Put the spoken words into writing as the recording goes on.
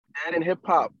Dead in Hip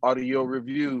Hop audio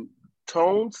review,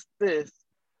 Tone Stith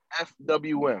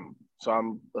FWM. So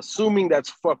I'm assuming that's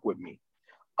fuck with me.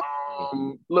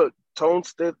 Look, Tone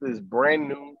Stith is brand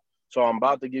new, so I'm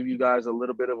about to give you guys a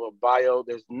little bit of a bio.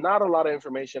 There's not a lot of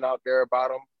information out there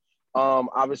about him.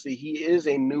 Obviously, he is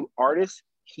a new artist.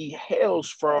 He hails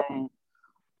from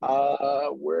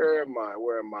where am I?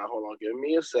 Where am I? Hold on, give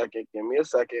me a second. Give me a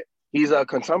second. He's a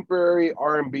contemporary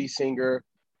R&B singer,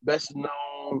 best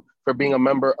known for being a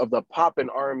member of the pop and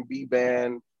R&B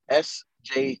band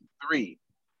SJ3.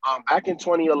 Back in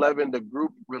 2011, the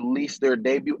group released their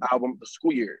debut album, The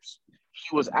School Years.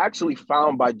 He was actually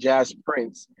found by Jazz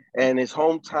Prince, and his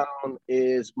hometown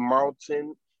is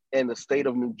Marlton in the state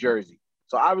of New Jersey.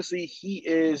 So obviously, he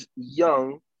is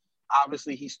young.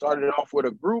 Obviously, he started off with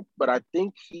a group, but I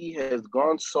think he has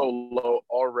gone solo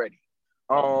already.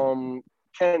 Um,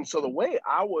 Ken, so the way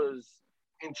I was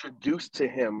introduced to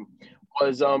him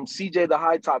was CJ the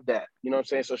High Top Dad. You know what I'm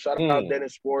saying? So shout out Mm.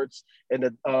 Dennis Sports and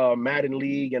the Madden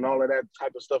League and all of that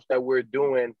type of stuff that we're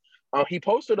doing. He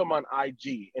posted them on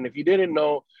IG, and if you didn't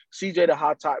know, CJ the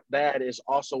Hot Top Dad is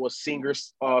also a singer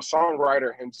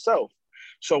songwriter himself.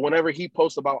 So whenever he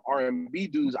posts about R&B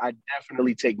dudes, I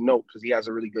definitely take note because he has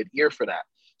a really good ear for that.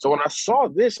 So when I saw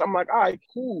this, I'm like, all right,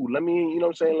 cool. Let me, you know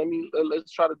what I'm saying?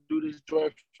 Let's try to do this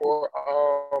joint for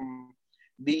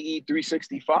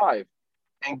DE365.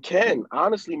 And Ken,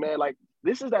 honestly, man, like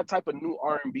this is that type of new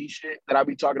R&B shit that I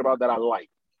be talking about that I like.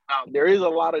 Now, there is a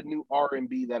lot of new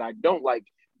R&B that I don't like,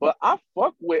 but I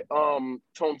fuck with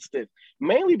Tone Stith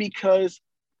mainly because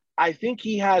I think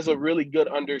he has a really good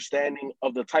understanding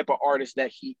of the type of artist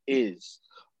that he is.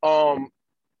 Um,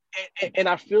 and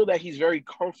I feel that he's very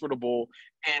comfortable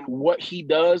in what he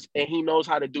does, and he knows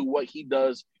how to do what he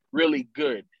does really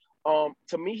good.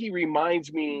 To me, he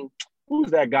reminds me,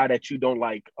 who's that guy that you don't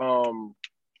like?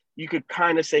 You could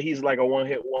kind of say he's like a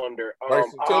one-hit wonder.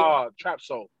 Bryson Tiller. Trap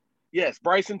Soul. Yes,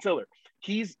 Bryson Tiller.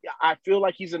 I feel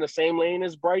like he's in the same lane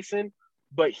as Bryson,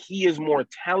 but he is more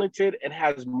talented and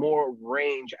has more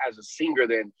range as a singer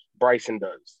than Bryson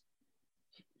does.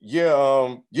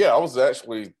 Yeah, I was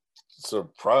actually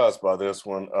surprised by this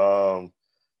one. I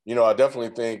definitely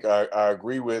think I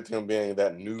agree with him being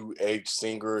that new age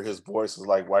singer. His voice is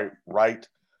like right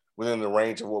within the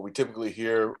range of what we typically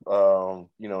hear,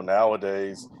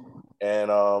 nowadays.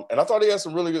 And I thought he had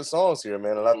some really good songs here,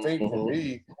 man. And I think for Mm-hmm.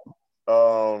 me,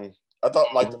 I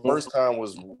thought like the first time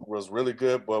was really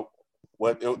good, but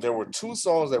there were two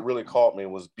songs that really caught me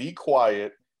was "Be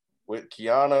Quiet" with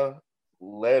Kiana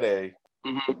Lede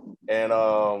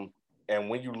Mm-hmm. and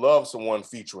 "When You Love Someone"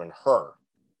 featuring her.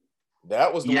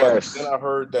 That was the one. Then Yes. I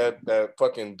heard that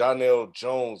fucking Donnell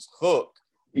Jones hook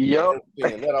and Yep.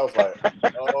 everything, and then I was like,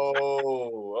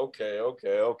 oh, okay.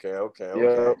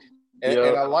 Yep. And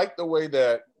I Yep. like the way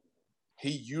that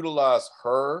he utilized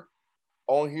her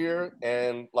on here,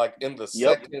 and like in the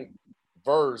Yep. second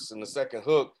verse, in the second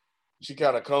hook, she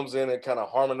kind of comes in and kind of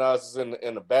harmonizes in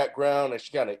the background, and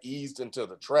she kind of eased into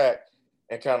the track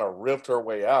and kind of riffed her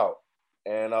way out.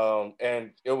 And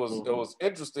it was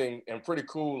interesting and pretty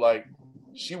cool. Like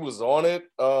she was on it,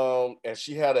 and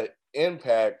she had an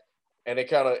impact, and it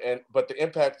kind of but the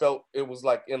impact felt it was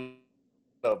like in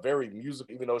a very music,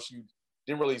 even though she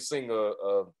didn't really sing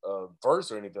a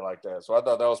verse or anything like that. So I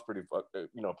thought that was pretty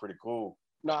cool.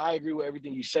 No, I agree with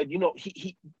everything you said. You know,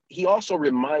 he also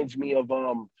reminds me of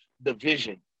the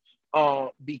Vision.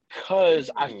 Because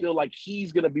I Mm, feel like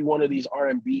he's gonna be one of these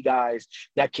R&B guys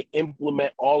that can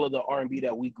implement all of the R&B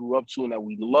that we grew up to and that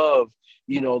we love,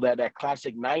 you know, that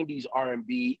classic 90s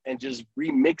R&B and just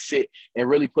remix it and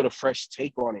really put a fresh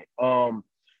take on it.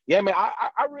 Yeah, man,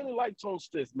 I really like Tone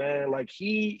Stith, man. Like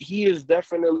he is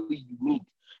definitely unique.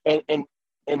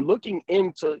 And looking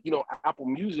into, you know, Apple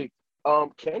Music,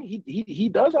 Ken, he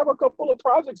does have a couple of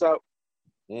projects out,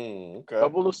 a okay.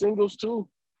 couple of singles too.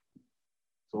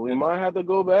 So we might have to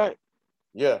go back.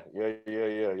 Yeah,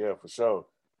 for sure.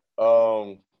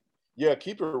 Um, yeah,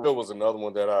 Keep It Real was another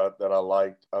one that I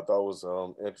liked. I thought was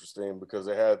interesting because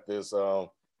it had this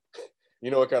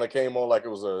it kind of came on like it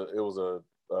was a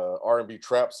R&B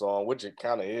trap song, which it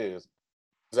kind of is.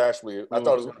 It's actually I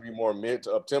thought it was Mm-hmm. going to be more mid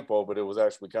to up tempo, but it was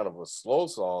actually kind of a slow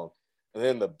song. And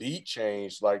then the beat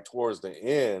changed like towards the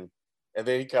end, and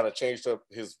then he kind of changed up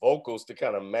his vocals to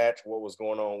kind of match what was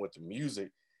going on with the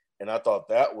music. And I thought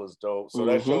that was dope. So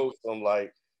that Mm-hmm. showed some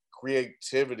like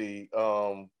creativity,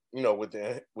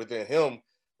 within him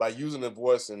by using the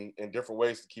voice in different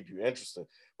ways to keep you interested.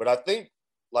 But I think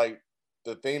like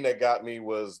the thing that got me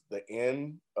was the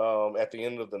end, at the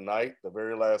end of the night, the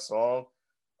very last song.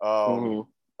 Um, Mm-hmm.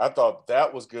 I thought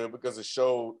that was good because it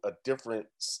showed a different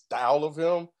style of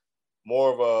him,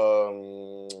 more of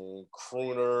a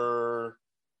crooner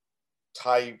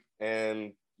type,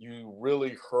 and you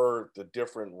really heard the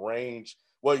different range.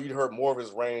 Well, you heard more of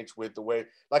his range with the way,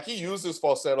 like he uses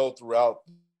falsetto throughout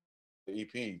the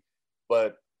EP,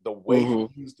 but the way he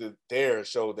used it there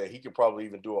showed that he could probably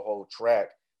even do a whole track,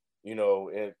 you know,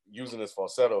 and using his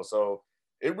falsetto. So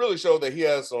it really showed that he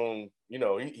has some, you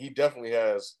know, he definitely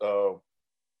has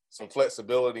some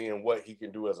flexibility in what he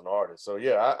can do as an artist. So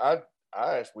yeah,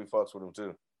 I actually fucks with him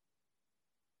too.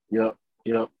 Yep.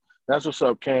 That's what's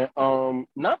up, Ken.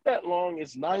 Not that long.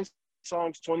 It's 9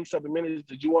 songs, 27 minutes.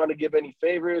 Did you want to give any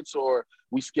favorites, or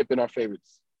we skipping our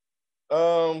favorites?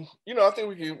 You know, I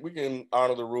think we can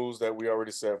honor the rules that we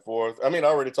already set forth. I mean, I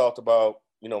already talked about,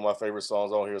 you know, my favorite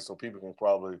songs on here, so people can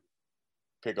probably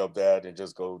pick up that and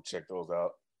just go check those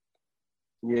out.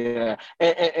 Yeah,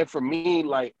 and for me,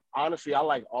 like honestly, I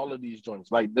like all of these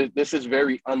joints. Like this is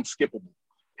very unskippable.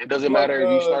 It doesn't Like, matter if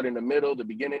you start in the middle, the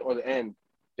beginning, or the end.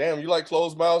 Damn, you like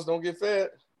closed mouths don't get fed?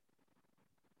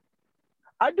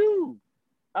 I do.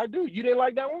 You didn't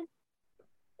like that one?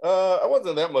 I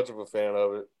wasn't that much of a fan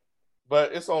of it,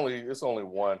 but it's only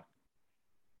one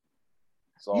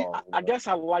song. Yeah, I guess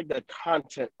I like the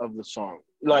content of the song.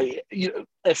 Like,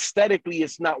 aesthetically,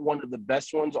 it's not one of the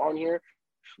best ones on here,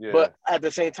 but at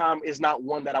the same time, it's not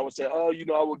one that I would say, oh, you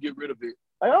know, I would get rid of it.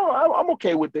 Like, oh, I'm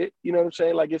okay with it. You know what I'm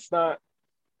saying? Like, it's not.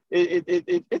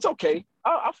 It's okay.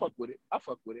 I fuck with it.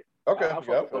 Okay, I fuck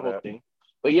with the whole thing.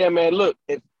 But yeah, man, look,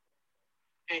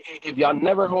 if y'all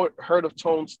never heard of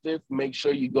Tone Stith, make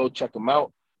sure you go check them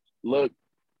out. Look,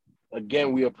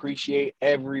 again, we appreciate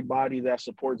everybody that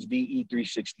supports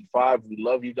DE365. We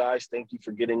love you guys. Thank you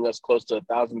for getting us close to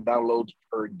 1,000 downloads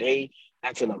per day.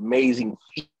 That's an amazing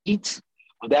feat.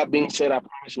 With that being said, I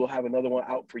promise we'll have another one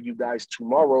out for you guys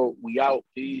tomorrow. We out.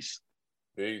 Peace.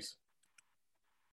 Peace.